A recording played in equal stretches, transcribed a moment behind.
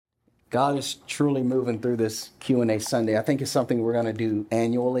God is truly moving through this Q&A Sunday. I think it's something we're going to do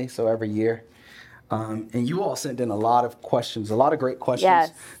annually, so every year. And you all sent in a lot of questions, a lot of great questions.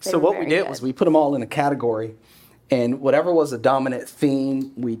 Yes, so what we did was we put them all in a category, and whatever was a dominant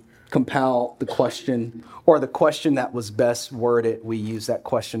theme, we compiled the question, or the question that was best worded, we use that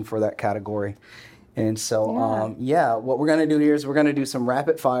question for that category. And so, what we're going to do here is we're going to do some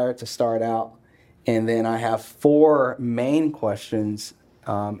rapid fire to start out. And then I have 4 main questions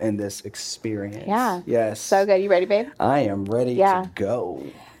in this experience. Yeah. Yes. So good. You ready, babe? I am ready to go.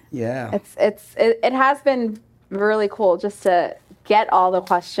 Yeah. It has been really cool just to get all the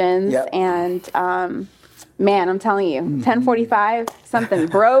questions. Yep. And man, I'm telling you, 10:45, something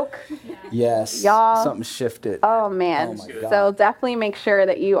broke. Yes. Y'all. Something shifted. Oh man. Oh, my God. So definitely make sure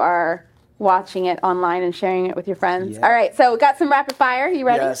that you are watching it online and sharing it with your friends. Yeah. All right, so we got some rapid fire. You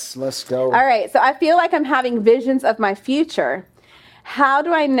ready? Yes, let's go. All right, so I feel like I'm having visions of my future. How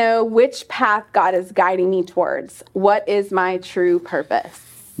do I know which path God is guiding me towards? What is my true purpose?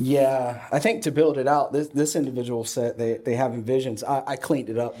 Yeah, I think to build it out, this individual said they having visions. I cleaned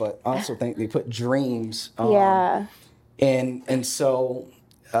it up, but I also think they put dreams. And so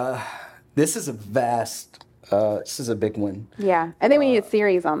this is a vast, this is a big one. Yeah, I think we need a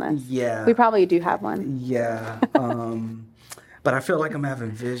series on this. Yeah. We probably do have one. Yeah. But I feel like I'm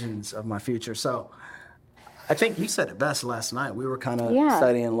having visions of my future. So I think you said it best last night. We were kind of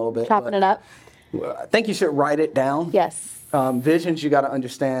studying a little bit. Chopping it up. I think you should write it down. Yes. Visions, you got to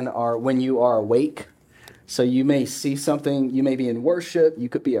understand, are when you are awake. So you may see something, you may be in worship, you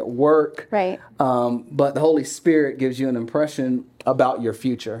could be at work. Right. But the Holy Spirit gives you an impression about your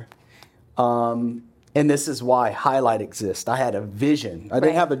future. And this is why highlight exists. I had a vision. I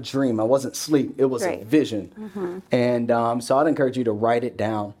didn't have a dream. I wasn't asleep. It was a vision. Mm-hmm. And so I'd encourage you to write it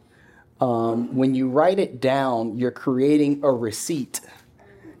down. When you write it down, you're creating a receipt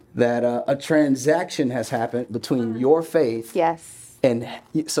that a transaction has happened between your faith. Yes. And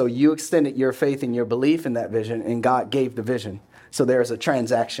so you extended your faith and your belief in that vision, and God gave the vision. So there's a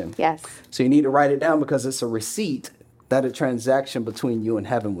transaction. Yes. So you need to write it down because it's a receipt that a transaction between you and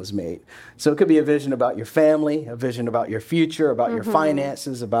heaven was made. So it could be a vision about your family, a vision about your future, about your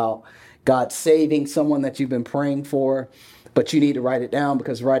finances, about God saving someone that you've been praying for. But you need to write it down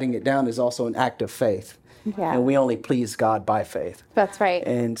because writing it down is also an act of faith. Yeah. And we only please God by faith. That's right.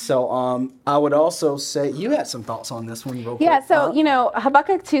 And so I would also say, you had some thoughts on this one real quick. Yeah, so,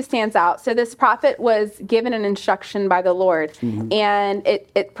 Habakkuk 2 stands out. So this prophet was given an instruction by the Lord. Mm-hmm. And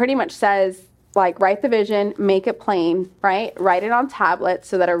it pretty much says, like, write the vision, make it plain, right? Write it on tablets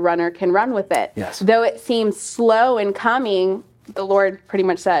so that a runner can run with it. Yes. Though it seems slow in coming, the Lord pretty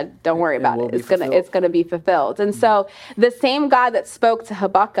much said, don't worry about it. It's gonna be fulfilled. And so the same God that spoke to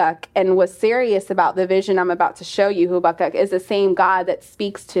Habakkuk and was serious about the vision I'm about to show you, Habakkuk, is the same God that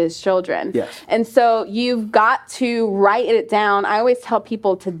speaks to his children. Yes. And so you've got to write it down. I always tell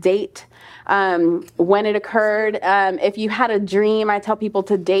people to date when it occurred. If you had a dream, I tell people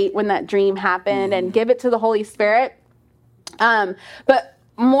to date when that dream happened and give it to the Holy Spirit. But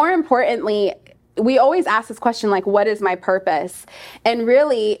more importantly, we always ask this question, like, what is my purpose? And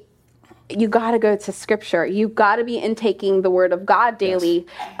really, you got to go to scripture. You've got to be intaking the word of God daily.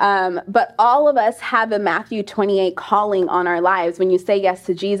 Yes. But all of us have a Matthew 28 calling on our lives when you say yes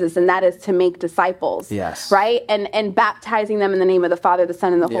to Jesus, and that is to make disciples. Yes. Right? And baptizing them in the name of the Father, the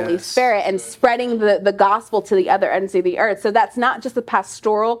Son, and the Holy Spirit, and spreading the gospel to the other ends of the earth. So that's not just a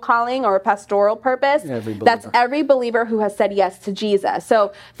pastoral calling or a pastoral purpose. That's every believer who has said yes to Jesus.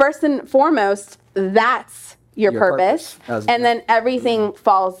 So first and foremost, that's your purpose. And then everything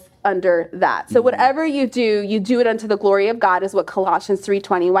falls under that. So whatever you do it unto the glory of God, is what Colossians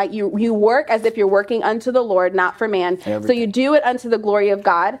 3:20, right? You work as if you're working unto the Lord, not for man. Everything. So you do it unto the glory of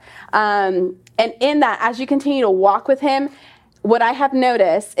God. And in that, as you continue to walk with him, what I have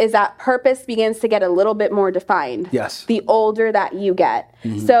noticed is that purpose begins to get a little bit more defined. Yes. The older that you get.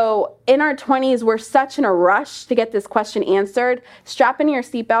 Mm-hmm. So in our 20s, we're such in a rush to get this question answered. Strap in your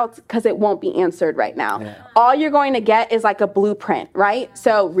seatbelts because it won't be answered right now. Yeah. All you're going to get is like a blueprint, right?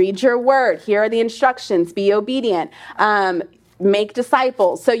 So read your word. Here are the instructions. Be obedient. Make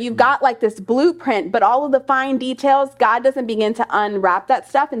disciples. So you've got like this blueprint, but all of the fine details, God doesn't begin to unwrap that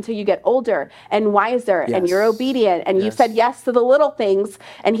stuff until you get older and wiser and you're obedient and you've said yes to the little things,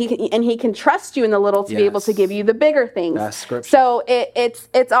 and he can trust you in the little to be able to give you the bigger things. That's scripture. So it's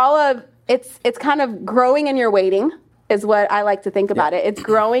kind of growing in your waiting. Is what I like to think about it. It's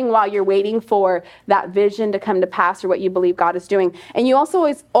growing while you're waiting for that vision to come to pass or what you believe God is doing. And you also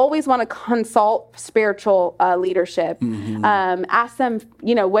always want to consult spiritual leadership. Mm-hmm. Ask them,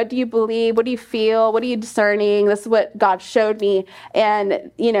 what do you believe? What do you feel? What are you discerning? This is what God showed me.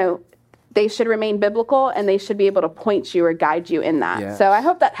 And, they should remain biblical, and they should be able to point you or guide you in that. Yes. So I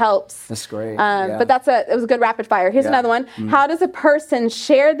hope that helps. That's great. But it was a good rapid fire. Here's another one. How does a person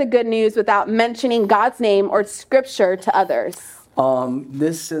share the good news without mentioning God's name or scripture to others?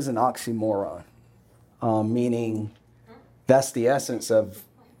 This is an oxymoron, meaning that's the essence of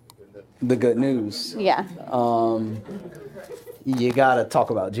the good news. Yeah. You got to talk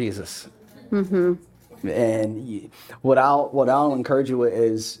about Jesus. And what I'll encourage you with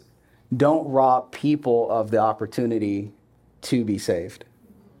is, don't rob people of the opportunity to be saved.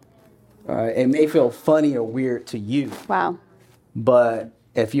 All right? It may feel funny or weird to you. Wow. But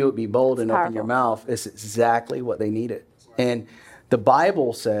if you would be bold and open your powerful. mouth, it's exactly what they needed. And the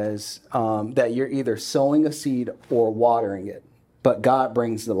Bible says that you're either sowing a seed or watering it, but God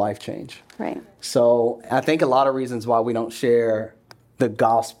brings the life change. Right. So I think a lot of reasons why we don't share the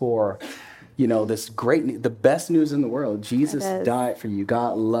gospel or, this the best news in the world. Jesus died for you.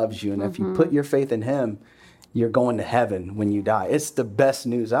 God loves you. And if you put your faith in him, you're going to heaven when you die. It's the best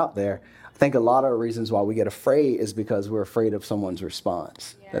news out there. I think a lot of the reasons why we get afraid is because we're afraid of someone's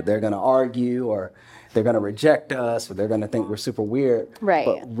response, that they're going to argue or they're going to reject us or they're going to think we're super weird. Right.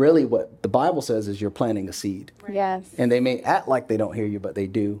 But really what the Bible says is you're planting a seed. Yes. And they may act like they don't hear you, but they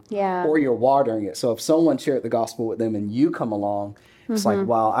do. Yeah. Or you're watering it. So if someone shared the gospel with them and you come along, it's like,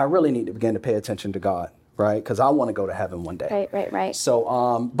 wow, I really need to begin to pay attention to God, right? Because I want to go to heaven one day. Right.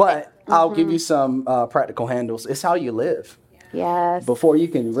 So, but I'll give you some practical handles. It's how you live. Yes. Before you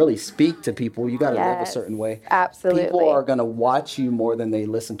can really speak to people, you got to live a certain way. Absolutely. People are going to watch you more than they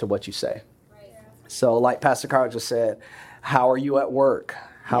listen to what you say. So like Pastor Carl just said, how are you at work?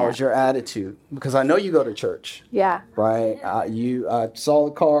 How is your attitude? Because I know you go to church. Yeah. Right? You saw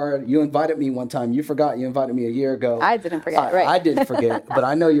the card. You invited me one time. You forgot you invited me a year ago. I didn't forget, right. I didn't forget, but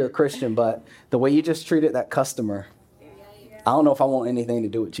I know you're a Christian. But the way you just treated that customer, I don't know if I want anything to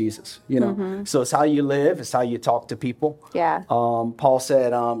do with Jesus, So it's how you live. It's how you talk to people. Yeah. Paul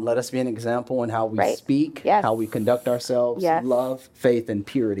said, let us be an example in how we speak, how we conduct ourselves, love, faith, and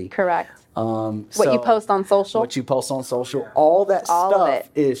purity. Correct. What you post on social. What you post on social. All that stuff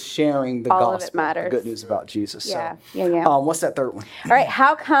is sharing the all gospel, of it matters. the good news about Jesus. Yeah. What's that third one? All right.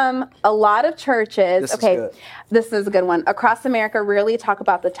 How come a lot of churches, this is a good one, across America really talk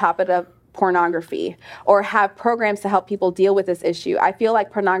about the topic of pornography or have programs to help people deal with this issue? I feel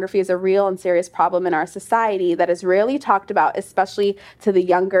like pornography is a real and serious problem in our society that is rarely talked about, especially to the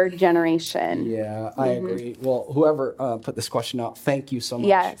younger generation. Yeah, I agree. Well, whoever put this question out, thank you so much.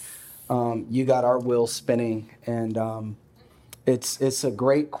 Yes. You got our wheels spinning, and it's a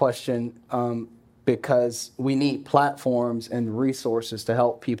great question because we need platforms and resources to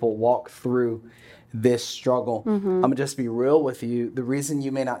help people walk through this struggle. I'm gonna just be real with you. The reason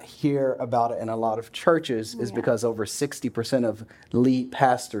you may not hear about it in a lot of churches is because over 60% of lead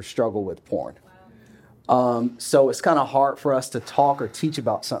pastors struggle with porn. So it's kind of hard for us to talk or teach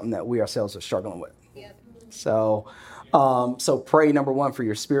about something that we ourselves are struggling with. So pray, number one, for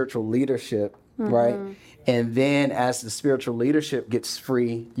your spiritual leadership, right? And then as the spiritual leadership gets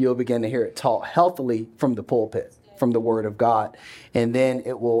free, you'll begin to hear it taught healthily from the pulpit, from the word of God. And then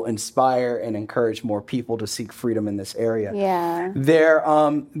it will inspire and encourage more people to seek freedom in this area. Yeah.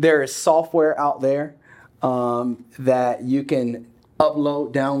 There is software out there that you can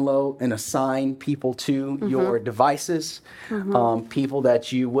upload, download, and assign people to your devices, people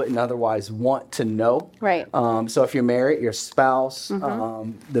that you wouldn't otherwise want to know. Right. So if you're married, your spouse,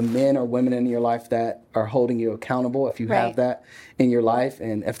 the men or women in your life that are holding you accountable, if you have that in your life,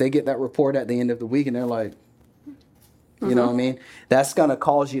 and if they get that report at the end of the week and they're like, you know what I mean? That's going to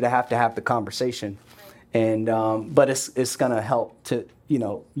cause you to have the conversation. And but it's going to help to,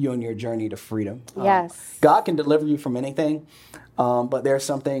 you on your journey to freedom. Yes. God can deliver you from anything, but there are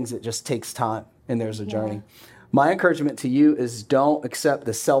some things that just takes time, and there's a journey. My encouragement to you is don't accept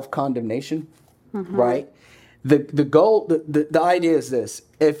the self-condemnation, right? The goal, the idea is this: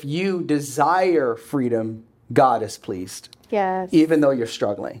 if you desire freedom, God is pleased. Yes. Even though you're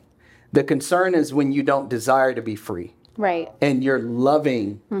struggling. The concern is when you don't desire to be free. Right. And you're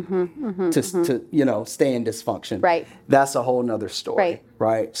loving to stay in dysfunction. Right. That's a whole nother story.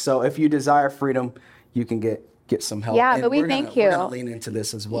 Right. So if you desire freedom, you can get some help. Yeah, and but we thank you. We're going to lean into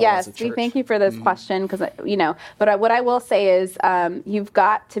this as well. Yes, as a church. we thank you for this question because, but what I will say is you've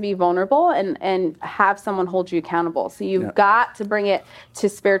got to be vulnerable and have someone hold you accountable. So you've got to bring it to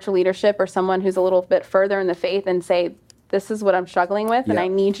spiritual leadership or someone who's a little bit further in the faith and say, this is what I'm struggling with, and I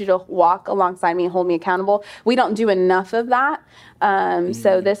need you to walk alongside me and hold me accountable. We don't do enough of that.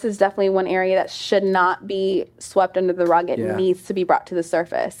 So this is definitely one area that should not be swept under the rug. It needs to be brought to the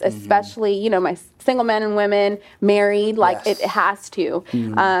surface, especially, you know, my single men and women, married, like it has to. You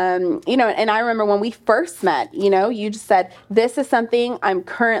know, and I remember when we first met, you know, you just said, this is something I'm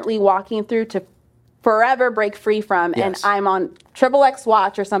currently walking through to forever break free from, and I'm on XXX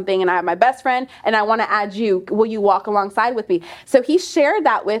watch or something, and I have my best friend, and I want to add you. Will you walk alongside with me? So he shared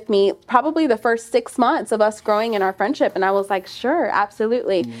that with me probably the first 6 months of us growing in our friendship, and I was like, sure,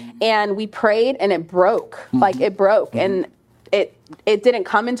 absolutely. And we prayed, and it broke. Like, it broke, and it didn't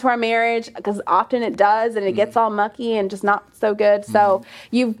come into our marriage, because often it does, and it gets all mucky and just not so good. So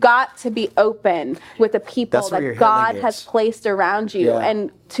you've got to be open with the people that God has placed around you. And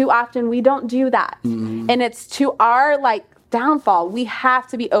too often we don't do that. And it's to our downfall. We have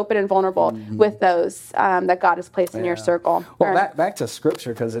to be open and vulnerable with those that God has placed in your circle. Well, back to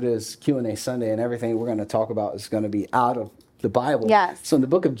scripture, because it is Q&A Sunday, and everything we're going to talk about is going to be out of the Bible. Yes. So in the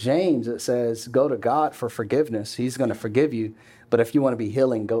book of James, it says, go to God for forgiveness. He's going to forgive you. But if you want to be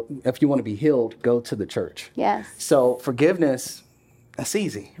healed, go to the church. Yes. So forgiveness, that's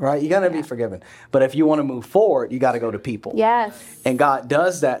easy, right? You got to be forgiven. But if you want to move forward, you got to go to people. Yes. And God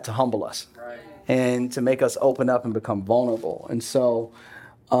does that to humble us and to make us open up and become vulnerable. And so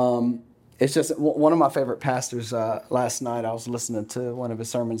it's just one of my favorite pastors. Last night, I was listening to one of his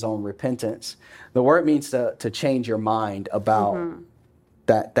sermons on repentance. The word means to change your mind about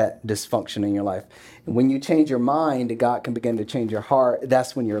that dysfunction in your life. And when you change your mind, God can begin to change your heart.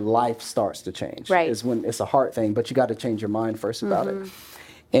 That's when your life starts to change. Right. Is when it's a heart thing, but you got to change your mind first about it.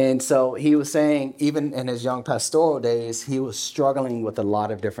 And so he was saying, even in his young pastoral days, he was struggling with a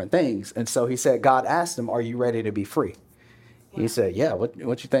lot of different things. And so he said, God asked him, are you ready to be free? He said, yeah, what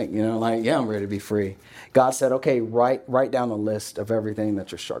you think? You know, yeah, I'm ready to be free. God said, okay, write down a list of everything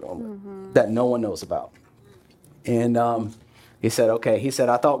that you're struggling with that no one knows about. And he said, okay. He said,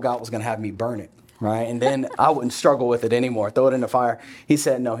 I thought God was going to have me burn it, right? And then I wouldn't struggle with it anymore. Throw it in the fire. He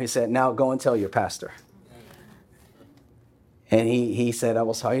said, no. He said, now go and tell your pastor. And he said, I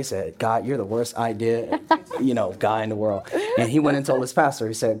was sorry. He said, God, you're the worst idea, guy in the world. And he went and told his pastor.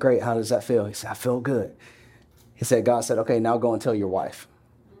 He said, great. How does that feel? He said, I feel good. He said, God said, okay, now go and tell your wife.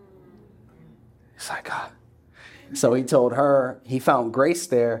 It's like, God. So he told her, he found grace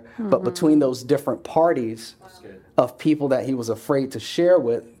there, but between those different parties of people that he was afraid to share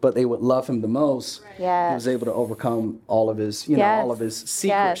with, but they would love him the most, he was able to overcome all of his, all of his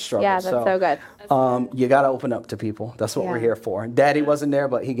secret struggles. Yeah, that's so good. You got to open up to people. That's what we're here for. Daddy wasn't there,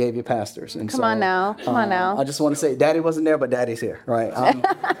 but he gave you pastors. And Come on now. I just want to say, Daddy wasn't there, but Daddy's here, right?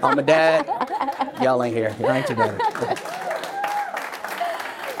 I'm a dad. Y'all ain't here. I ain't your daddy.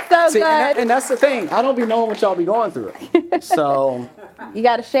 So good. And that's the thing. I don't be knowing what y'all be going through. So you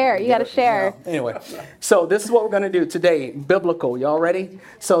got to share. You got to share. Anyway, so this is what we're going to do today. Biblical. Y'all ready?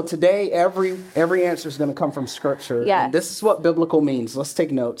 So today, every answer is going to come from Scripture. Yes. And this is what biblical means. Let's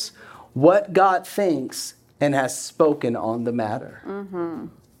take notes. What God thinks and has spoken on the matter.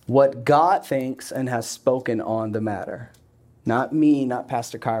 What God thinks and has spoken on the matter. Not me, not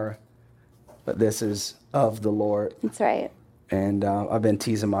Pastor Kyra, but this is of the Lord. That's right. And I've been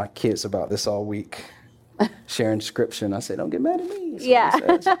teasing my kids about this all week, sharing scripture. And I say, don't get mad at me.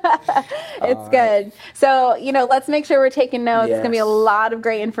 It's good. So, let's make sure we're taking notes. It's going to be a lot of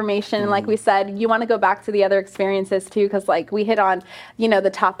great information. Like we said, you want to go back to the other experiences too, because we hit on,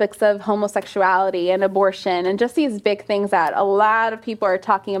 the topics of homosexuality and abortion and just these big things that a lot of people are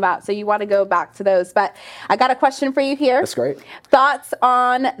talking about. So you want to go back to those. But I got a question for you here. That's great. Thoughts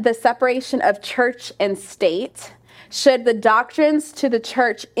on the separation of church and state? Should the doctrines to the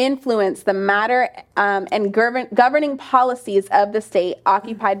church influence the matter and governing policies of the state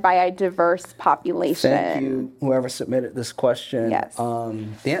occupied by a diverse population? Thank you, whoever submitted this question. Yes. The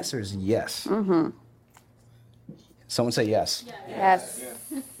answer is yes. Someone say yes. Yes.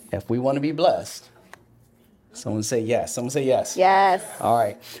 If we want to be blessed, someone say yes. Someone say yes. Yes. All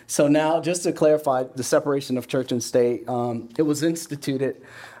right. So now, just to clarify, the separation of church and state, it was instituted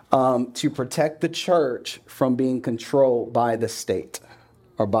to protect the church from being controlled by the state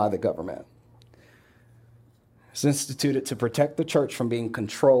or by the government. It's instituted to protect the church from being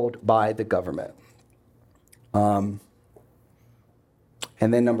controlled by the government. And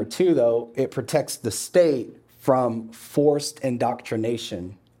then number two, though, it protects the state from forced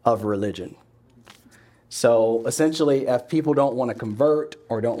indoctrination of religion. So essentially, if people don't want to convert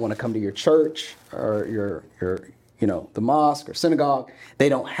or don't want to come to your church or your the mosque or synagogue, they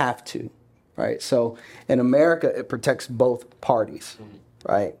don't have to, right? So in America, it protects both parties,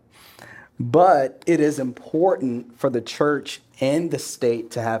 right? But it is important for the church and the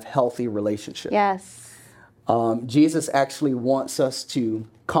state to have healthy relationships. Yes. Jesus actually wants us to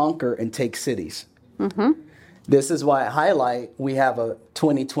conquer and take cities. Mm-hmm. This is why at Highlight, we have a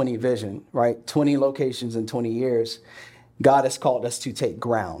 2020 vision, right? 20 locations in 20 years. God has called us to take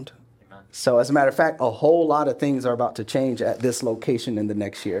ground. So as a matter of fact, a whole lot of things are about to change at this location in the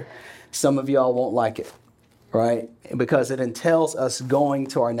next year. Some of y'all won't like it, right? Because it entails us going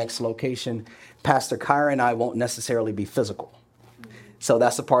to our next location. Pastor Kyra and I won't necessarily be physical. So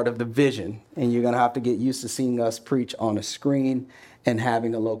that's a part of the vision. And you're going to have to get used to seeing us preach on a screen and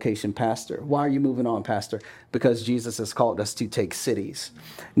having a location pastor. Why are you moving on, Pastor? Because Jesus has called us to take cities.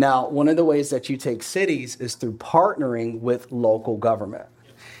 Now, one of the ways that you take cities is through partnering with local government.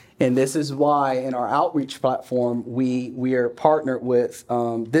 And this is why in our outreach platform, we are partnered with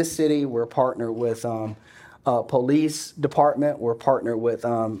this city. We're partnered with police department. We're partnered with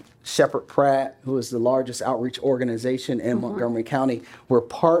Shepherd Pratt, who is the largest outreach organization in Montgomery County. We're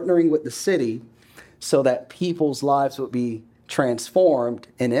partnering with the city so that people's lives would be transformed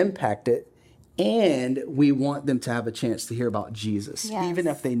and impacted. And we want them to have a chance to hear about Jesus. Yes. Even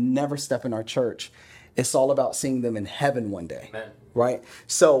if they never step in our church, it's all about seeing them in heaven one day. Amen. Right?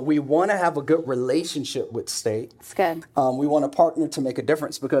 So we want to have a good relationship with state. It's good. We want to partner to make a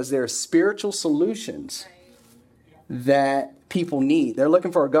difference because there are spiritual solutions that people need. They're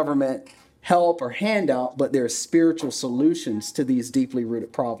looking for a government help or handout, but there are spiritual solutions to these deeply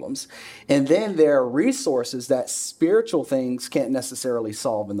rooted problems. And then there are resources that spiritual things can't necessarily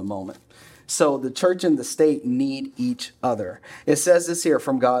solve in the moment. So the church and the state need each other. It says this here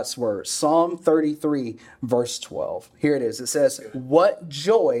from God's word, Psalm 33, verse 12. Here it is. It says, what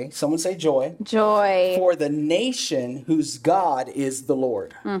joy, someone say joy. Joy. For the nation whose God is the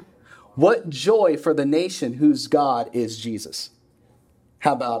Lord. What joy for the nation whose God is Jesus.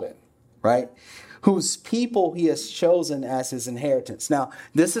 How about it? Right? Whose people he has chosen as his inheritance. Now,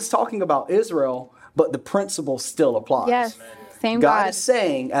 this is talking about Israel, but the principle still applies. Yes. Same God is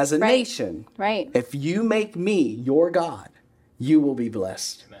saying, as a nation, right. If you make me your God, you will be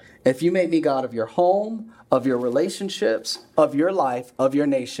blessed. Amen. If you make me God of your home, of your relationships, of your life, of your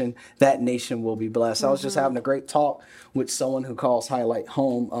nation, that nation will be blessed. I was just having a great talk with someone who calls Highlight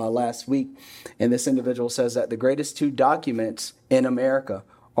home last week. And this individual says that the greatest two documents in America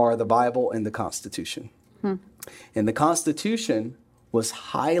are the Bible and the Constitution. And the Constitution was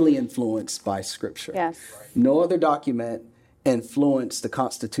highly influenced by Scripture. Yes. No other document influenced the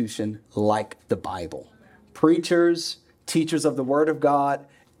Constitution like the Bible. Preachers, teachers of the Word of God,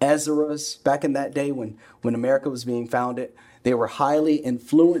 Ezra's, back in that day when America was being founded, they were highly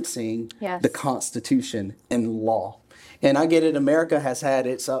influencing the Constitution and law. And I get it, America has had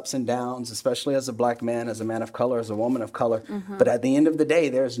its ups and downs, especially as a black man, as a man of color, as a woman of color. But at the end of the day,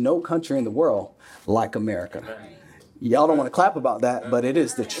 there's no country in the world like America. Y'all don't want to clap about that, but it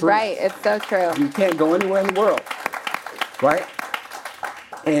is the truth. Right, it's so true. You can't go anywhere in the world. Right?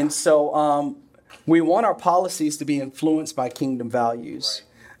 And so we want our policies to be influenced by kingdom values.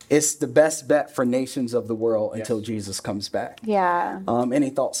 It's the best bet for nations of the world until Jesus comes back. Yeah. Any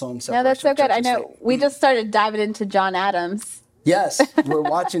thoughts on separation? No, that's so good. I know we just started diving into John Adams. Yes, we're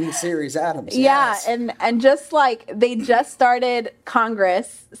watching the series Adams. Yeah, yes. and just like they just started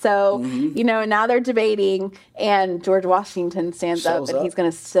Congress, so now they're debating, and George Washington stands up and he's going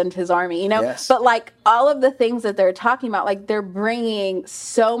to send his army. Yes. But like all of the things that they're talking about, like they're bringing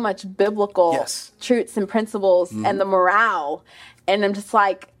so much biblical truths and principles and the morale, and I'm just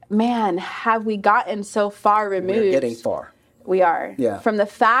like, man, have we gotten so far removed? We're getting far. We are. Yeah. From the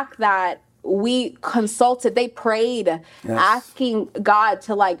fact that we consulted, they prayed, asking God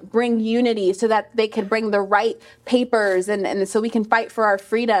to like bring unity so that they could bring the right papers and so we can fight for our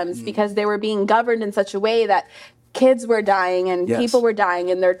freedoms because they were being governed in such a way that kids were dying and people were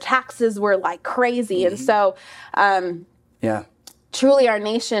dying and their taxes were like crazy. And so, truly our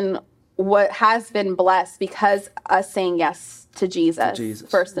nation has been blessed because us saying yes to Jesus,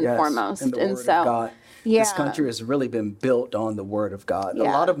 first and foremost. And the Word of God. This country has really been built on the Word of God. A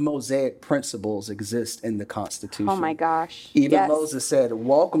lot of Mosaic principles exist in the Constitution. Oh my gosh. Even Moses said,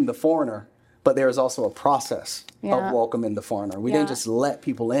 welcome the foreigner, but there is also a process of welcoming the foreigner. We didn't just let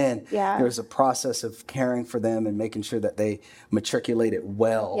people in. There's a process of caring for them and making sure that they matriculated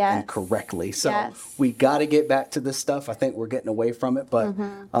well and correctly. So we got to get back to this stuff. I think we're getting away from it, but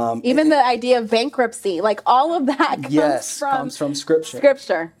even the idea of bankruptcy, like all of that comes from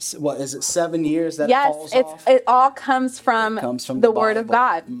Scripture. What is it? 7 years that falls off? It all comes from the Word of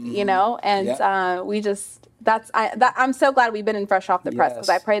God. And we just. I'm so glad we've been in Fresh Off the Press because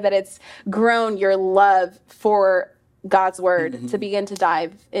I pray that it's grown your love for God's word to begin to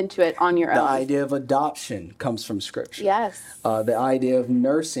dive into it on your own. The idea of adoption comes from Scripture. Yes. The idea of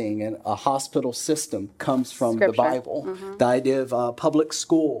nursing and a hospital system comes from the Bible. The idea of public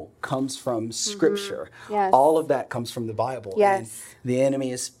school comes from Scripture. Yes. All of that comes from the Bible. Yes. And the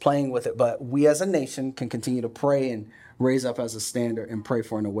enemy is playing with it, but we as a nation can continue to pray and raise up as a standard and pray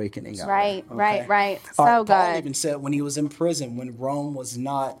for an awakening. Right. So Paul good. even said when he was in prison, when Rome was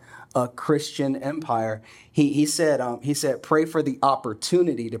not a Christian empire, he said, pray for the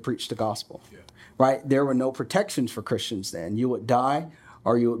opportunity to preach the gospel. Yeah. Right? There were no protections for Christians then. You would die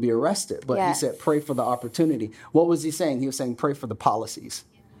or you would be arrested. But he said, pray for the opportunity. What was he saying? He was saying, pray for the policies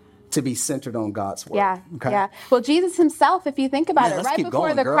to be centered on God's word. Yeah. Well, Jesus himself, if you think about it, right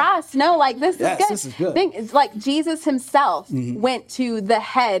before the cross, this is good. It's like Jesus himself went to the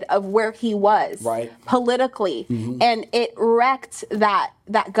head of where he was politically, and it wrecked that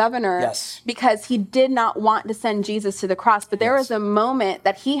governor because he did not want to send Jesus to the cross. But there was a moment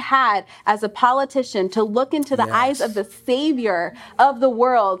that he had as a politician to look into the eyes of the Savior of the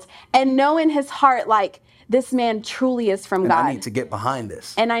world and know in his heart, like, this man truly is from God. I need to get behind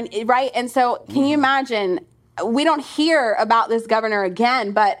this. And so can you imagine, we don't hear about this governor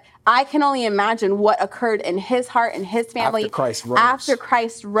again, but I can only imagine what occurred in his heart and his family after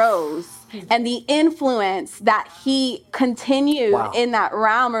Christ rose and the influence that he continued in that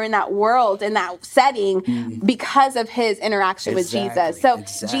realm or in that world, in that setting because of his interaction with Jesus. So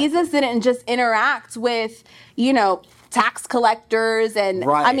Jesus didn't just interact with, tax collectors and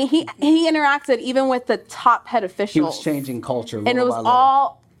I mean he interacted even with the top head officials. He was changing culture, and it was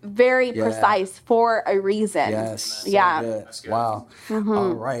all very precise for a reason. Yes. Yeah. So wow.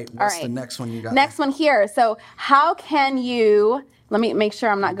 All right. What's the next one you got? Next one here. So how can you, let me make sure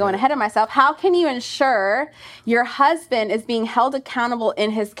I'm not going ahead of myself. How can you ensure your husband is being held accountable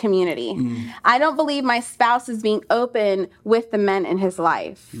in his community? I don't believe my spouse is being open with the men in his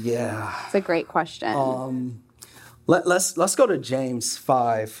life. Yeah. It's a great question. Let's go to James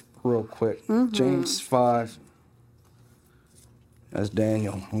 5 real quick. James 5. That's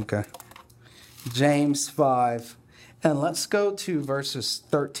Daniel. Okay. James 5. And let's go to verses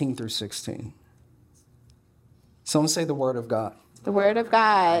 13 through 16. Someone say the word of God. The word of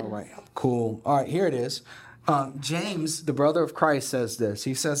God. All right. Cool. All right. Here it is. James, the brother of Christ, says this.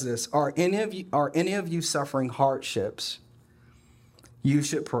 He says this. Are any of you suffering hardships? You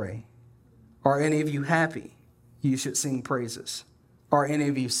should pray. Are any of you happy? You should sing praises. Are any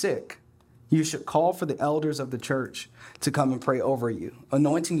of you sick? You should call for the elders of the church to come and pray over you,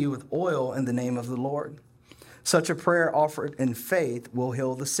 anointing you with oil in the name of the Lord. Such a prayer offered in faith will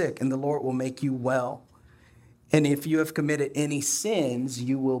heal the sick, and the Lord will make you well. And if you have committed any sins,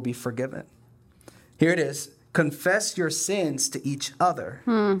 you will be forgiven. Here it is. Confess your sins to each other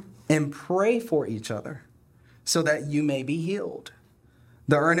and pray for each other so that you may be healed.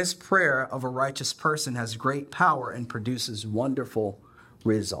 The earnest prayer of a righteous person has great power and produces wonderful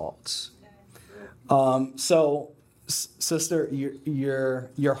results. So, sister,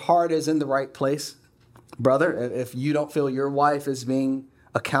 your heart is in the right place. Brother, if you don't feel your wife is being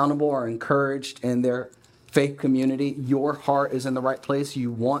accountable or encouraged in their faith community, your heart is in the right place.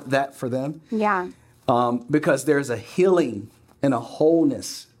 You want that for them. Yeah. Because there's a healing and a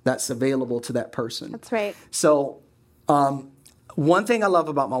wholeness that's available to that person. That's right. So, one thing I love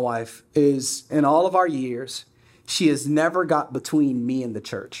about my wife is in all of our years, she has never got between me and the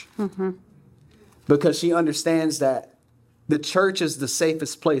church. Because she understands that the church is the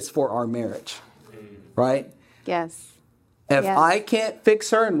safest place for our marriage. Right? Yes. If I can't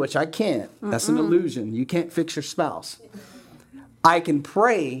fix her, in which I can't, that's an illusion. You can't fix your spouse. I can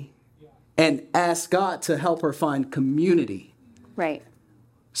pray and ask God to help her find community. Right.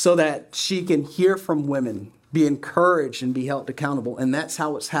 So that she can hear from women, be encouraged and be held accountable. And that's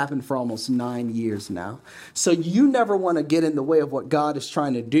how it's happened for almost 9 years now. So you never want to get in the way of what God is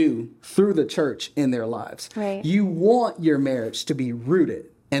trying to do through the church in their lives. Right. You want your marriage to be rooted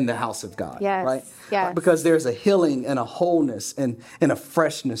in the house of God, right? Yes. Because there's a healing and a wholeness and a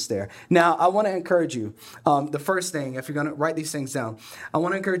freshness there. Now, I want to encourage you. The first thing, if you're going to write these things down, I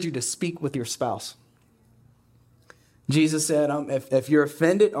want to encourage you to speak with your spouse. Jesus said, if you're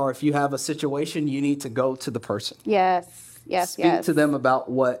offended or if you have a situation, you need to go to the person. Yes. Speak to them about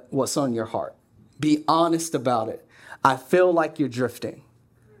what's on your heart. Be honest about it. I feel like you're drifting.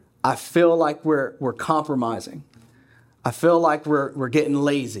 I feel like we're compromising. I feel like we're getting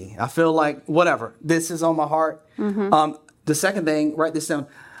lazy. I feel like whatever. This is on my heart. The second thing, write this down.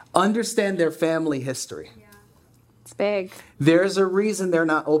 Understand their family history. Yeah. It's big. There's a reason they're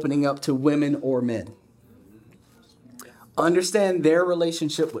not opening up to women or men. Understand their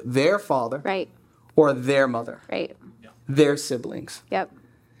relationship with their father or their mother. Right. their siblings. Yep.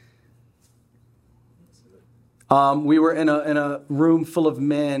 We were in a room full of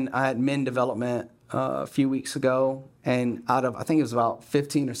men. I had men development a few weeks ago, and out of, I think it was about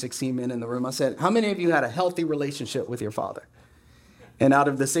 15 or 16 men in the room, I said, how many of you had a healthy relationship with your father? And out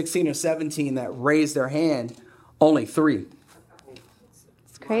of the 16 or 17 that raised their hand, only 3.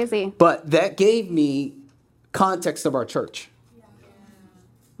 It's crazy. But that gave me context of our church.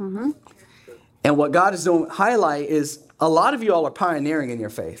 Mm-hmm. And what God is doing, highlight, is a lot of you all are pioneering in your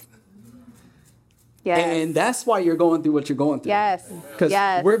faith. Yes. And that's why you're going through what you're going through. Yes.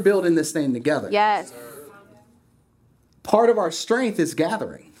 Because we're building this thing together. Yes. Part of our strength is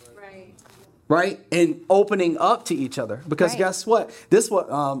gathering. Right? And opening up to each other. Because guess what? This is what,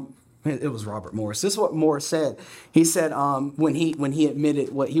 it was Robert Morris. This is what Morris said. He said when he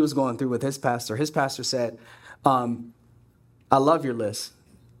admitted what he was going through with his pastor said, I love your list.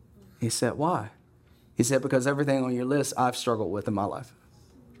 He said, why? He said, because everything on your list I've struggled with in my life.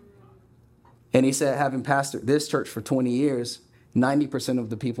 And he said, having pastored this church for 20 years, 90% of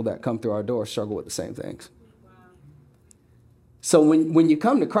the people that come through our door struggle with the same things. So when you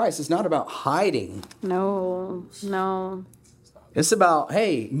come to Christ, it's not about hiding. No. It's about,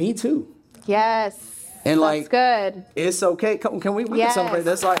 hey, me too. Yes. And that's good. It's okay. Can we can celebrate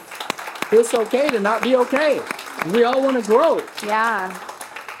this? Like, it's okay to not be okay. We all want to grow. Yeah.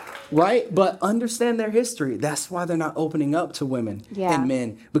 Right? But understand their history. That's why they're not opening up to women and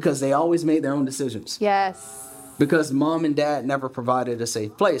men, because they always made their own decisions. Yes. Because mom and dad never provided a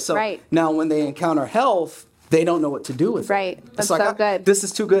safe place. So now when they encounter health, they don't know what to do with it. Right. That's it's like, so good. This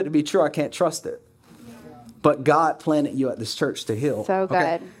is too good to be true. I can't trust it. But God planted you at this church to heal. So good.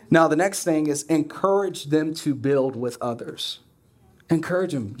 Okay? Now, the next thing is encourage them to build with others.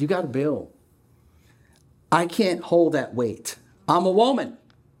 Encourage them. You got to build. I can't hold that weight. I'm a woman.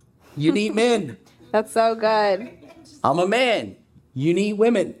 You need men. That's so good. I'm a man. You need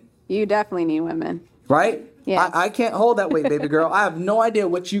women. You definitely need women. Right? Yeah. I can't hold that weight, baby girl. I have no idea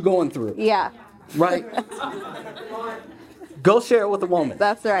what you're going through. Yeah. Right? Go share it with a woman.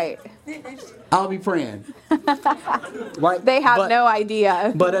 That's right. I'll be praying. Right? They have no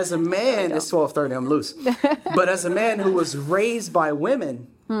idea. But as a man, it's 12:30, I'm loose. But as a man who was raised by women,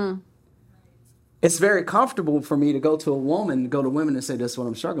 it's very comfortable for me to go to women and say, this is what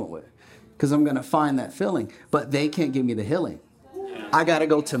I'm struggling with. Because I'm going to find that feeling. But they can't give me the healing. I got to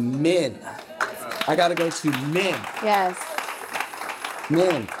go to men. I got to go to men. Yes.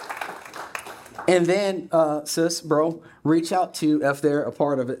 Men. And then, sis, bro, reach out to, if they're a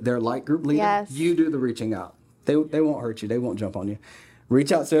part of it, their light group leader. Yes. You do the reaching out. They won't hurt you. They won't jump on you.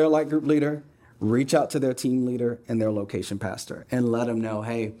 Reach out to their light group leader. Reach out to their team leader and their location pastor. And let them know,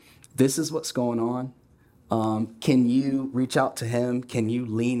 hey, this is what's going on. Can you reach out to him? Can you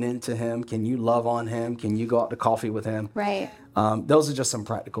lean into him? Can you love on him? Can you go out to coffee with him? Right. Those are just some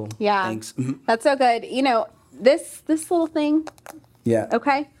practical things. That's so good. You know, this little thing. Yeah.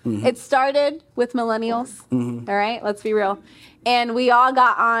 Okay. It started with millennials. All right. Let's be real. And we all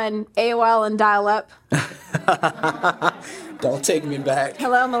got on AOL and dial up. Don't take me back.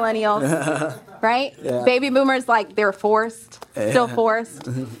 Hello, millennials. Right? Yeah. Baby boomers, like, they're forced, still forced.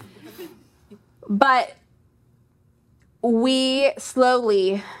 But we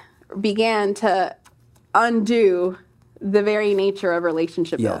slowly began to undo the very nature of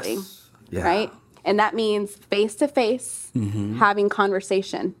relationship building. Yeah. Right? And that means face-to-face, having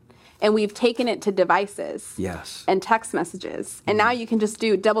conversation. And we've taken it to devices and text messages. And now you can just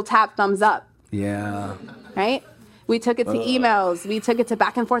do double tap, thumbs up. Yeah. Right? We took it to emails. We took it to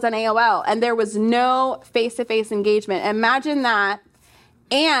back and forth on AOL. And there was no face-to-face engagement. Imagine that.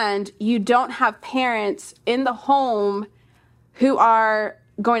 And you don't have parents in the home who are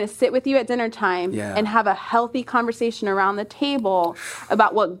going to sit with you at dinner time and have a healthy conversation around the table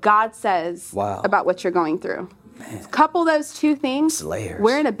about what God says about what you're going through. Man. Couple those two things, Slayers.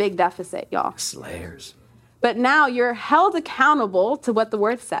 We're in a big deficit, y'all. Slayers. But now you're held accountable to what the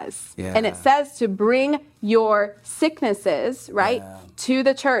word says. Yeah. And it says to bring your sicknesses, right, to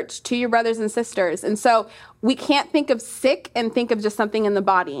the church, to your brothers and sisters. And so we can't think of sick and think of just something in the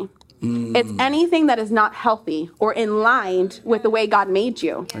body. It's anything that is not healthy or in line with the way God made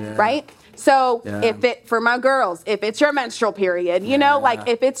you, right? So if it, for my girls, if it's your menstrual period, you know, like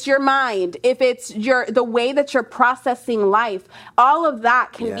if it's your mind, if it's the way that you're processing life, all of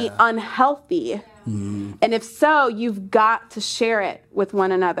that can be unhealthy. And if so, you've got to share it with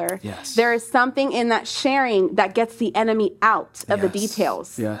one another. Yes. There is something in that sharing that gets the enemy out of the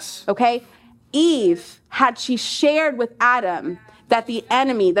details. Yes. Okay? Eve, had she shared with Adam that the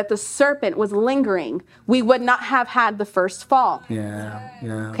enemy, that the serpent was lingering, we would not have had the first fall.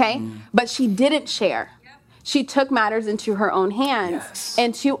 Yeah. Okay? But she didn't share. she took matters into her own hands. Yes.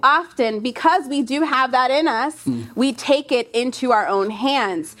 And too often, because we do have that in us, we take it into our own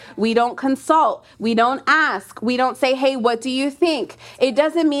hands. We don't consult. We don't ask. We don't say, hey, what do you think? It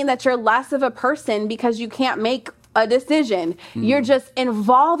doesn't mean that you're less of a person because you can't make a decision. You're just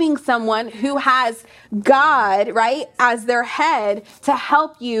involving someone who has God, right, as their head to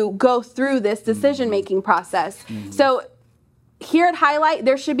help you go through this decision-making process. So here at Highlight,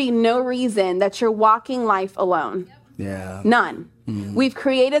 there should be no reason that you're walking life alone. Yeah. None. We've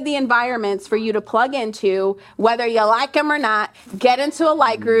created the environments for you to plug into, whether you like them or not, get into a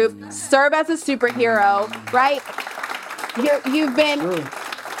light group, serve as a superhero, right?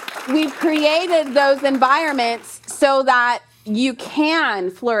 We've created those environments so that you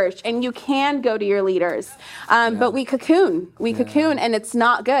can flourish and you can go to your leaders. But we cocoon, and it's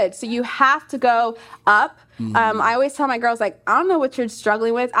not good. So you have to go up. I always tell my girls, like, I don't know what you're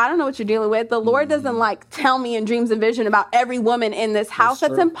struggling with. I don't know what you're dealing with. The Lord doesn't like tell me in dreams and vision about every woman in this house.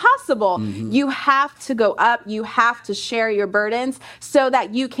 That's impossible. You have to go up. You have to share your burdens so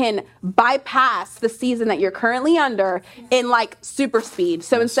that you can bypass the season that you're currently under in like super speed.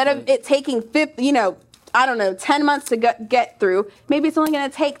 So instead of it taking 10 months to get through, maybe it's only going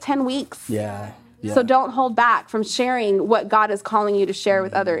to take 10 weeks. Yeah. So don't hold back from sharing what God is calling you to share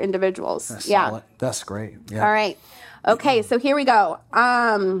with other individuals. That's solid. That's great. Yeah. All right. Okay, so here we go.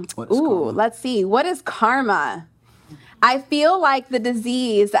 Karma? Let's see. What is karma? I feel like the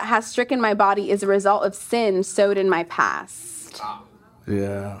disease that has stricken my body is a result of sin sowed in my past.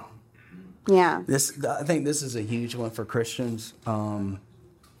 Yeah. Yeah. I think this is a huge one for Christians. I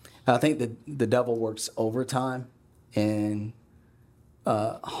think that the devil works overtime and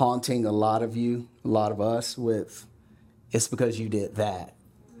haunting a lot of us with, it's because you did that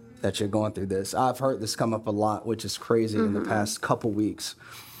you're going through this. I've heard this come up a lot, which is crazy in the past couple weeks.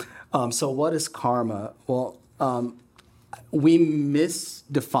 So what is karma? Well, we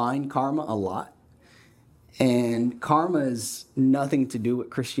misdefine karma a lot. And karma is nothing to do with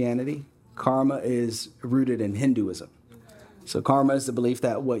Christianity. Karma is rooted in Hinduism. So karma is the belief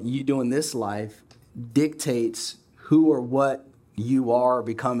that what you do in this life dictates who or what you are or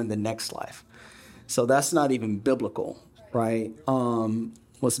become in the next life. So that's not even biblical, right?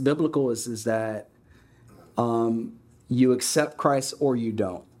 What's biblical is that you accept Christ or you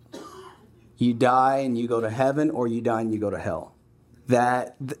don't. You die and you go to heaven, or you die and you go to hell.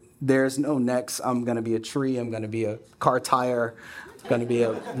 There's no next. I'm going to be a tree. I'm going to be a car tire. I'm going to be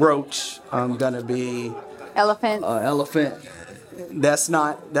a roach. I'm going to be elephant. That's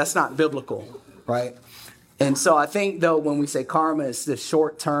not biblical, right? And so I think, though, when we say karma is the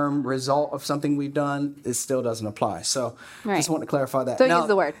short-term result of something we've done, it still doesn't apply. So I just want to clarify that. Don't use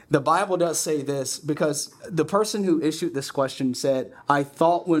the word. The Bible does say this, because the person who issued this question said, I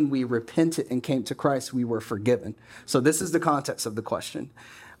thought when we repented and came to Christ, we were forgiven. So this is the context of the question.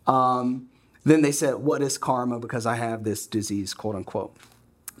 Then they said, what is karma? Because I have this disease, quote unquote.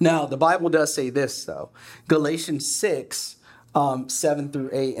 Now, the Bible does say this, though. Galatians 6, 7 through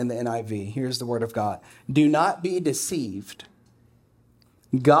 8 in the NIV. Here's the word of God. Do not be deceived.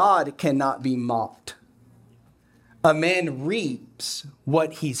 God cannot be mocked. A man reaps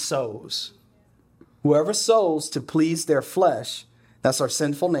what he sows. Whoever sows to please their flesh, that's our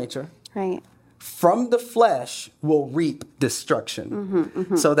sinful nature. Right. From the flesh will reap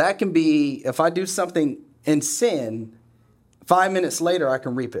destruction. So that can be, if I do something in sin, 5 minutes later, I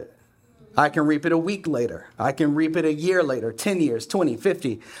can reap it. I can reap it a week later. I can reap it a year later, 10 years, 20,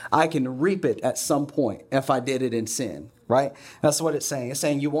 50. I can reap it at some point if I did it in sin, right? That's what it's saying. It's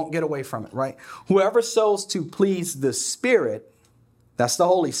saying you won't get away from it, right? Whoever sows to please the Spirit, that's the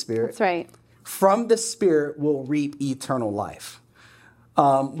Holy Spirit. That's right. From the Spirit will reap eternal life,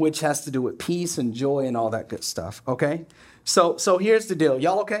 which has to do with peace and joy and all that good stuff, okay? So here's the deal.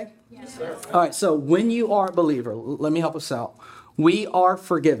 Y'all okay? Yes, sir. All right, so when you are a believer, let me help us out. We are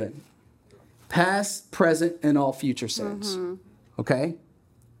forgiven. Past, present, and all future sins. Okay?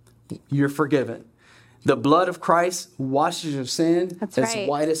 You're forgiven. The blood of Christ washes your sin as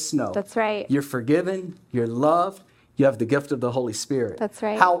white as snow. That's right. You're forgiven. You're loved. You have the gift of the Holy Spirit. That's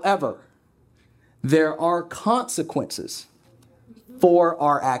right. However, there are consequences for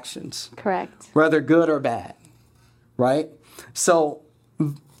our actions. Correct. Whether good or bad. Right? So,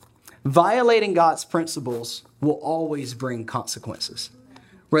 violating God's principles will always bring consequences,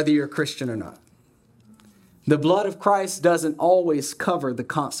 whether you're a Christian or not. The blood of Christ doesn't always cover the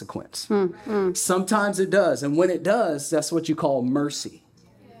consequence. Sometimes it does. And when it does, that's what you call mercy,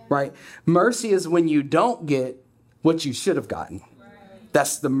 right? Mercy is when you don't get what you should have gotten.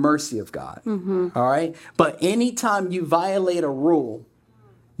 That's the mercy of God, all right? But anytime you violate a rule,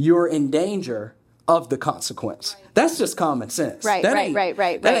 you're in danger of the consequence. That's just common sense. Right. That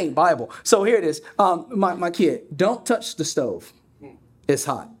ain't Bible. So here it is. My kid, don't touch the stove. It's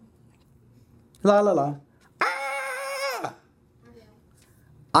hot. La la la. Ah!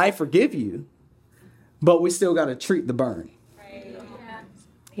 I forgive you, but we still got to treat the burn.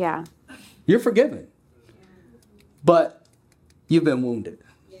 Yeah. You're forgiven, but you've been wounded.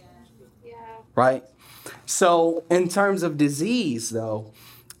 Right? So in terms of disease, though,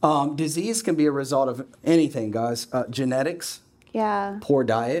 disease can be a result of anything, guys. Genetics, poor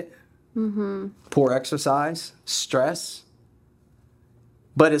diet, poor exercise, stress.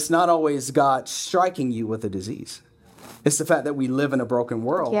 But it's not always God striking you with a disease. It's the fact that we live in a broken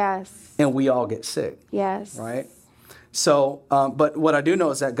world. Yes. And we all get sick. Yes. Right? So, but what I do know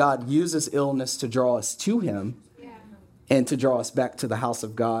is that God uses illness to draw us to him and to draw us back to the house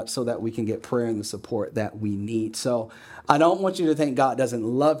of God so that we can get prayer and the support that we need. So I don't want you to think God doesn't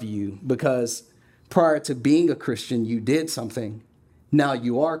love you because prior to being a Christian, you did something. Now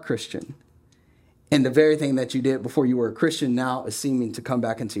you are a Christian. And the very thing that you did before you were a Christian now is seeming to come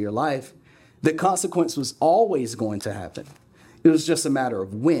back into your life. The consequence was always going to happen. It was just a matter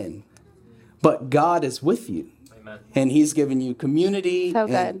of when. But God is with you. Amen. And he's given you community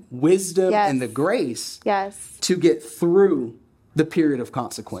and wisdom and the grace to get through the period of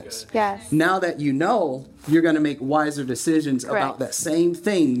consequence. Yes. Now that you know, you're going to make wiser decisions about that same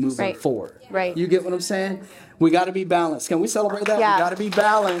thing moving forward. Right. You get what I'm saying? We got to be balanced. Can we celebrate that? Yeah. We got to be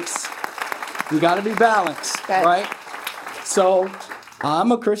balanced. We got to be balanced, right? So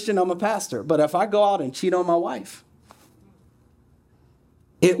I'm a Christian, I'm a pastor, but if I go out and cheat on my wife,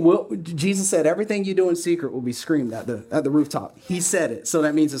 Jesus said everything you do in secret will be screamed at the rooftop. He said it, so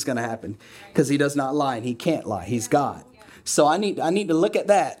that means it's going to happen because he does not lie and he can't lie. He's God. So I need to look at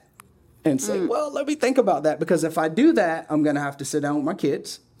that and say, well, let me think about that, because if I do that, I'm going to have to sit down with my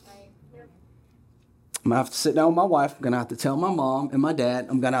kids. I'm going to have to sit down with my wife. I'm going to have to tell my mom and my dad.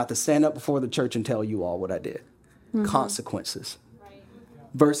 I'm going to have to stand up before the church and tell you all what I did. Consequences.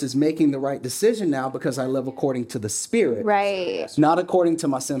 Versus making the right decision now because I live according to the Spirit. Right. Not according to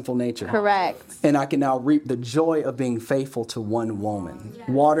my sinful nature. Correct. And I can now reap the joy of being faithful to one woman.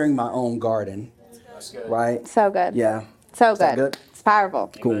 Watering my own garden. Right? So good. Yeah. So good. It's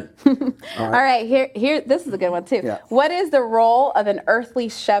powerful. Cool. All right. Here. This is a good one too. Yeah. What is the role of an earthly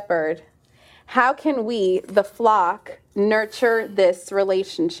shepherd? How can we, the flock, nurture this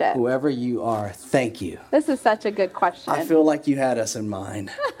relationship? Whoever you are, thank you. This is such a good question. I feel like you had us in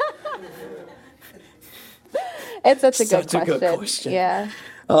mind. It's such a good question. Yeah.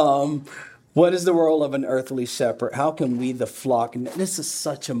 What is the role of an earthly shepherd? How can we, the flock, and this is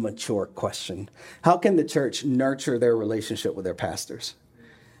such a mature question. How can the church nurture their relationship with their pastors?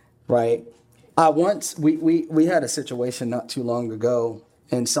 Right? We had a situation not too long ago,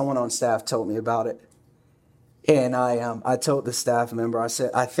 and someone on staff told me about it. And I told the staff member, I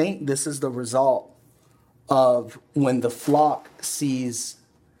said, I think this is the result of when the flock sees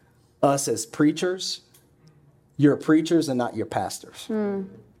us as preachers. You're preachers and not your pastors.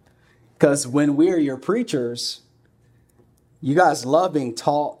 Because when we're your preachers, you guys love being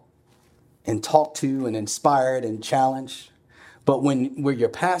taught and talked to and inspired and challenged. But when we're your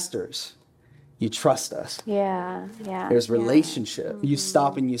pastors, you trust us. Yeah. There's relationship. You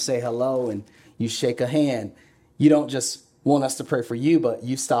stop and you say hello and you shake a hand. You don't just want us to pray for you, but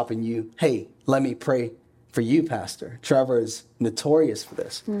you stop and hey, let me pray for you, Pastor. Trevor is notorious for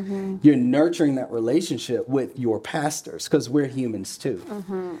this. You're nurturing that relationship with your pastors because we're humans too.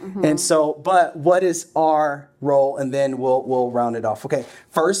 And so, but what is our role? And then we'll round it off. Okay,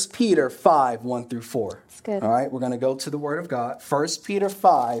 1 Peter 5, 1 through 4. That's good. All right, we're going to go to the Word of God. 1 Peter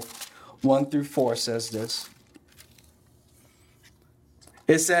 5, 1 through 4 says this.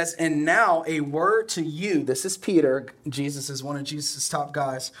 It says, and now a word to you. This is Peter. Jesus is one of Jesus' top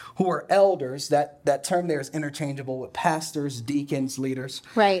guys who are elders. That term there is interchangeable with pastors, deacons, leaders.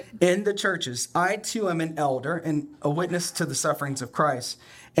 Right. In the churches. I too am an elder and a witness to the sufferings of Christ.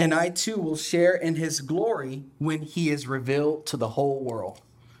 And I too will share in his glory when he is revealed to the whole world.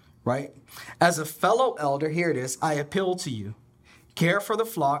 Right? As a fellow elder, here it is, I appeal to you. Care for the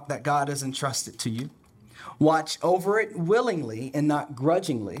flock that God has entrusted to you. Watch over it willingly and not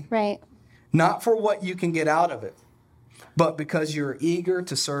grudgingly. Right. Not for what you can get out of it, but because you're eager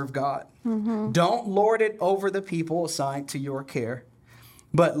to serve God. Don't lord it over the people assigned to your care,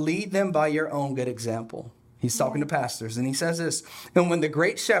 but lead them by your own good example. He's talking to pastors, and he says this, and when the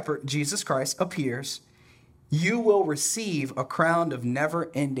great shepherd, Jesus Christ, appears, you will receive a crown of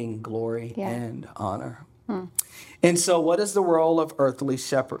never-ending glory and honor. And so what is the role of earthly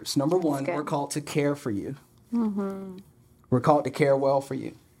shepherds? Number one, we're called to care for you. We're called to care well for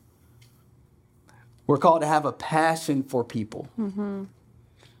you. We're called to have a passion for people. Mm-hmm.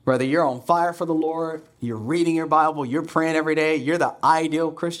 Whether you're on fire for the Lord, you're reading your Bible, you're praying every day, you're the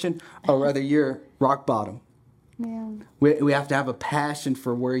ideal Christian, or whether you're rock bottom. Yeah. We have to have a passion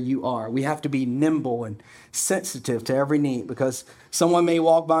for where you are. We have to be nimble and sensitive to every need, because someone may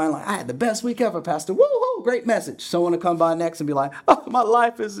walk by and like, I had the best week ever, Pastor. Woo-hoo, great message. Someone will come by next and be like, oh, my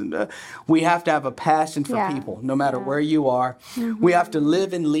life isn't. We have to have a passion for people, no matter where you are. Mm-hmm. We have to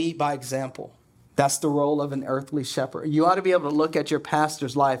live and lead by example. That's the role of an earthly shepherd. You ought to be able to look at your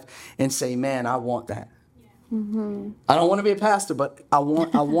pastor's life and say, man, I want that. Mm-hmm. I don't want to be a pastor, but I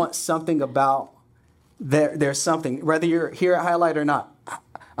want something about there's something, whether you're here at Highlight or not,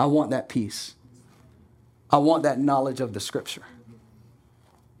 I want that peace. I want that knowledge of the scripture.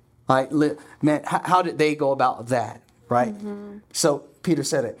 Right? Man, how did they go about that? Right? Mm-hmm. So Peter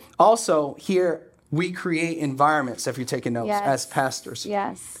said it. Also, here we create environments, if you're taking notes, as pastors.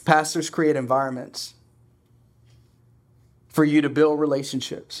 Yes. Pastors create environments for you to build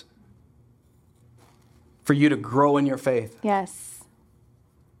relationships, for you to grow in your faith. Yes.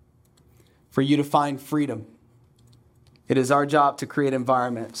 For you to find freedom. It is our job to create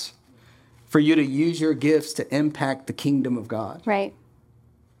environments for you to use your gifts to impact the kingdom of God. Right.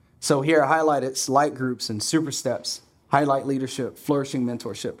 So here, Highlight, it's light groups and super steps, Highlight leadership, flourishing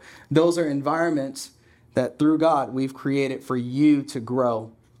mentorship. Those are environments that through God we've created for you to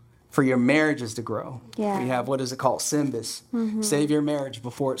grow, for your marriages to grow. Yeah. We have, what is it called? Symbis. Mm-hmm. Save your marriage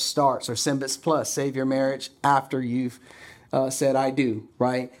before it starts, or Symbis Plus, save your marriage after you've said I do,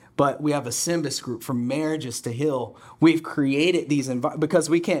 right? But we have a Symbis group for marriages to heal. We've created these because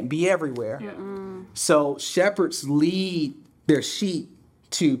we can't be everywhere. Mm-mm. So shepherds lead their sheep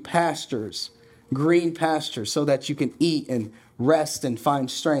to pastures, green pastures, so that you can eat and rest and find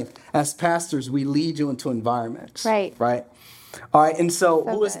strength. As pastors, we lead you into environments. Right. Right. All right. And so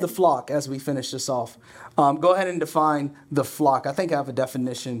who is the flock as we finish this off? Go ahead and define the flock. I think I have a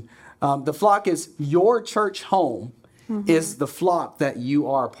definition. The flock is your church home. Mm-hmm. Is the flock that you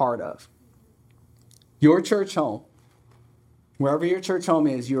are a part of. Your church home, wherever your church home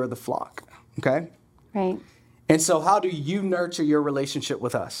is, you are the flock. Okay? Right. And so how do you nurture your relationship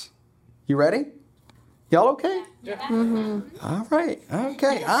with us? You ready? Y'all okay? Yeah. Mm-hmm. All right.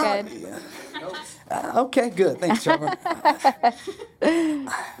 Okay. Good. Okay, good. Thanks, Trevor.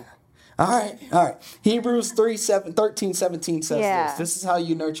 All right. Hebrews 13, 17 says this. This is how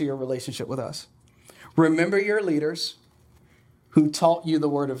you nurture your relationship with us. Remember your leaders who taught you the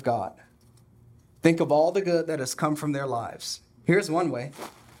word of God. Think of all the good that has come from their lives. Here's one way.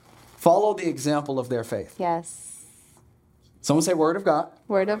 Follow the example of their faith. Yes. Someone say word of God.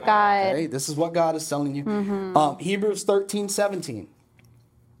 Word of God. Okay, this is what God is telling you. Mm-hmm. Hebrews 13, 17.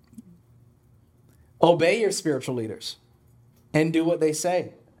 Obey your spiritual leaders and do what they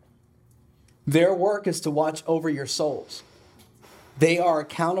say. Their work is to watch over your souls. They are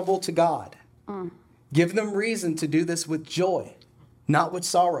accountable to God. Give them reason to do this with joy, not with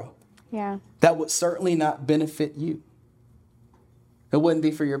sorrow. Yeah. That would certainly not benefit you. It wouldn't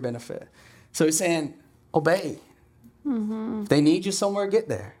be for your benefit. So he's saying, obey. Mm-hmm. If they need you somewhere, get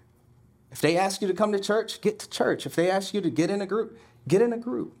there. If they ask you to come to church, get to church. If they ask you to get in a group, get in a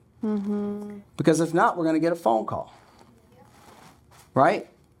group. Mm-hmm. Because if not, we're going to get a phone call. Right?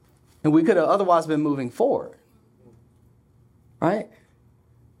 And we could have otherwise been moving forward. Right?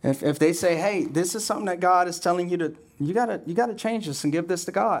 If they say, hey, this is something that God is telling you to, you gotta change this and give this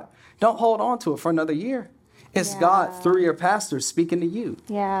to God. Don't hold on to it for another year. It's God through your pastor speaking to you.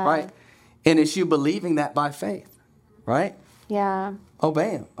 Yeah. Right? And it's you believing that by faith. Right? Yeah.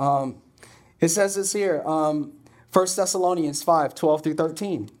 Obey him. It says this here, 1 Thessalonians 5, 12 through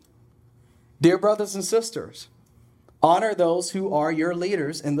 13. Dear brothers and sisters, honor those who are your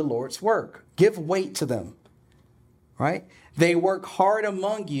leaders in the Lord's work. Give weight to them. Right? They work hard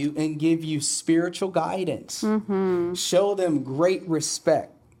among you and give you spiritual guidance. Mm-hmm. Show them great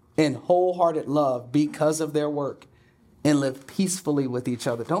respect and wholehearted love because of their work, and live peacefully with each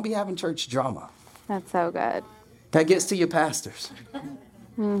other. Don't be having church drama. That's so good. That gets to your pastors.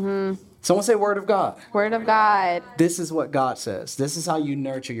 Mm-hmm. Someone say word of God. Word of God. This is what God says. This is how you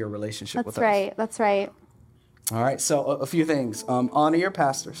nurture your relationship with us. That's right. That's right. All right. So a few things. Honor your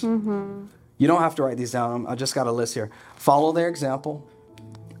pastors. Mm-hmm. You don't have to write these down. I just got a list here. Follow their example.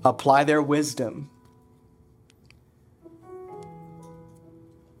 Apply their wisdom.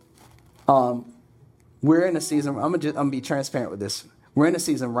 We're in a season, I'm gonna be transparent with this. We're in a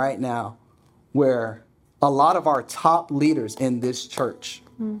season right now where a lot of our top leaders in this church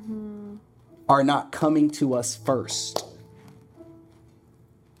are not coming to us first.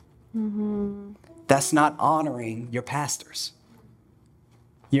 That's not honoring your pastors.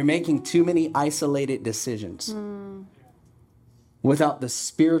 You're making too many isolated decisions without the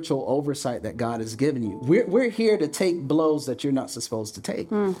spiritual oversight that God has given you. We're here to take blows that you're not supposed to take.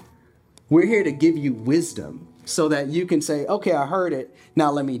 We're here to give you wisdom so that you can say, okay, I heard it,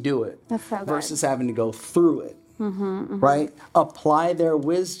 now let me do it. That's so good. Versus having to go through it, right? Apply their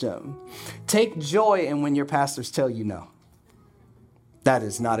wisdom. Take joy in when your pastors tell you no. That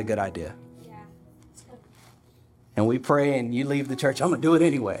is not a good idea. Yeah. And we pray and you leave the church, I'm going to do it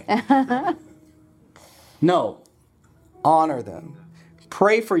anyway. No, honor them.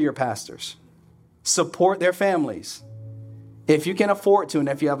 Pray for your pastors. Support their families. If you can afford to, and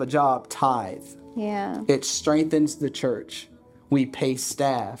if you have a job, tithe. Yeah. It strengthens the church. We pay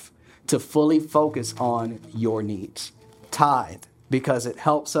staff to fully focus on your needs. Tithe, because it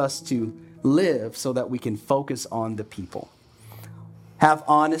helps us to live so that we can focus on the people. Have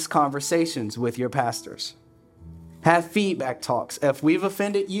honest conversations with your pastors. Have feedback talks. If we've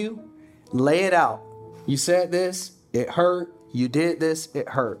offended you, lay it out. You said this, it hurt. You did this, it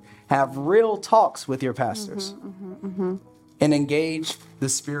hurt. Have real talks with your pastors. And engage the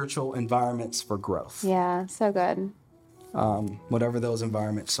spiritual environments for growth. Yeah, so good. Whatever those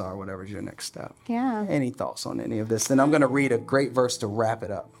environments are, whatever's your next step. Yeah. Any thoughts on any of this? Then I'm going to read a great verse to wrap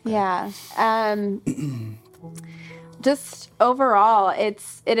it up. Okay? Yeah. Just overall, it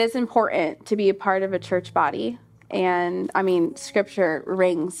is important to be a part of a church body. And I mean, scripture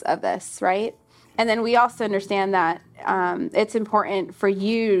rings of this, right? And then we also understand that it's important for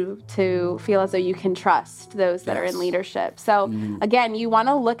you to feel as though you can trust those that are in leadership. So again, you want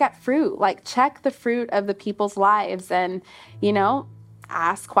to look at fruit, like check the fruit of the people's lives and, you know,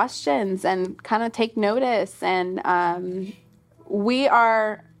 ask questions and kind of take notice. And we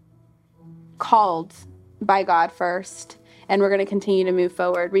are called by God first, and we're going to continue to move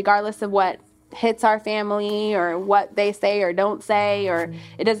forward regardless of what hits our family or what they say or don't say, or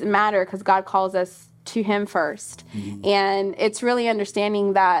it doesn't matter because God calls us to him first. And it's really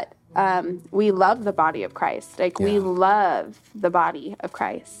understanding that we love the body of Christ. Like we love the body of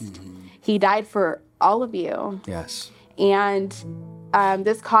Christ. He died for all of you. Yes. And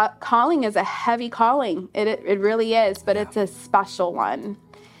this calling is a heavy calling. It really is, but it's a special one.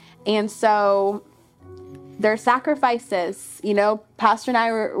 And so there are sacrifices. You know, Pastor and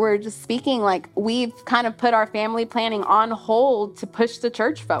I were just speaking, like we've kind of put our family planning on hold to push the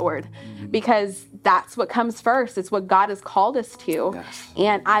church forward because that's what comes first. It's what God has called us to. Yes.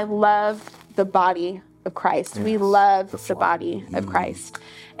 And I love the body of Christ. Yes. We love the body of Christ.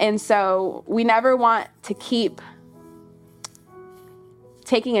 And so we never want to keep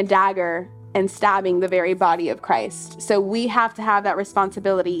taking a dagger and stabbing the very body of Christ. So we have to have that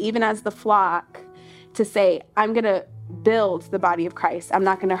responsibility, even as the flock, to say, I'm going to build the body of Christ. I'm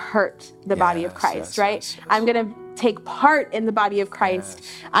not going to hurt the body of Christ, right? Yes. I'm going to take part in the body of Christ.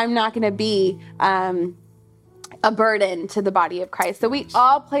 Yes. I'm not going to be a burden to the body of Christ. So we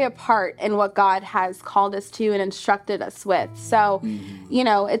all play a part in what God has called us to and instructed us with. So, you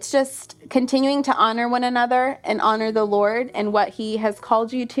know, it's just continuing to honor one another and honor the Lord and what he has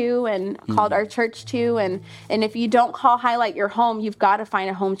called you to and called our church to. And if you don't call Highlight your home, you've got to find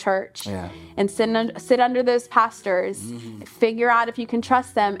a home church and sit under those pastors, figure out if you can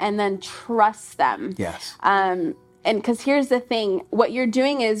trust them, and then trust them. Yes. And because here's the thing, what you're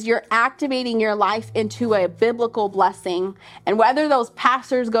doing is you're activating your life into a biblical blessing. And whether those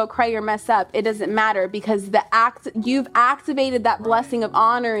pastors go cray or mess up, it doesn't matter because you've activated that blessing of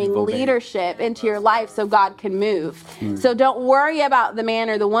honoring leadership into your life so God can move. So don't worry about the man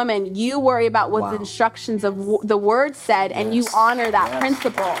or the woman. You worry about what the instructions of the word said, and you honor that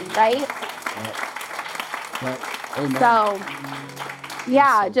principle, right? So,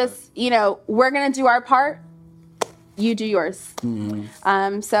 yeah, just, you know, we're going to do our part. You do yours.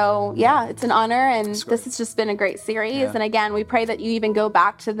 So yeah, it's an honor, and this has just been a great series. And again, we pray that you even go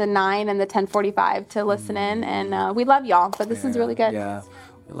back to the 9 and the 10:45 to listen in. And we love y'all, but this is really good. Yeah,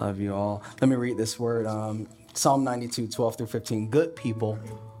 we love you all. Let me read this word. Psalm 92, 12 through 15. Good people,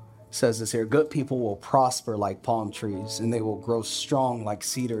 says this here, good people will prosper like palm trees, and they will grow strong like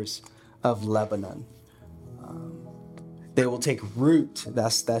cedars of Lebanon. They will take root,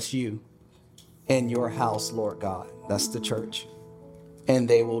 that's you, in your house, Lord God. That's the church. And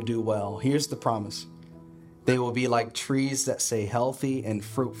they will do well. Here's the promise. They will be like trees that stay healthy and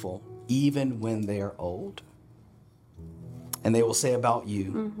fruitful, even when they are old. And they will say about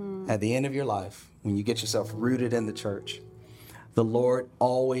you, at the end of your life, when you get yourself rooted in the church, the Lord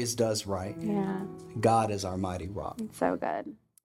always does right. Yeah. God is our mighty rock. It's so good.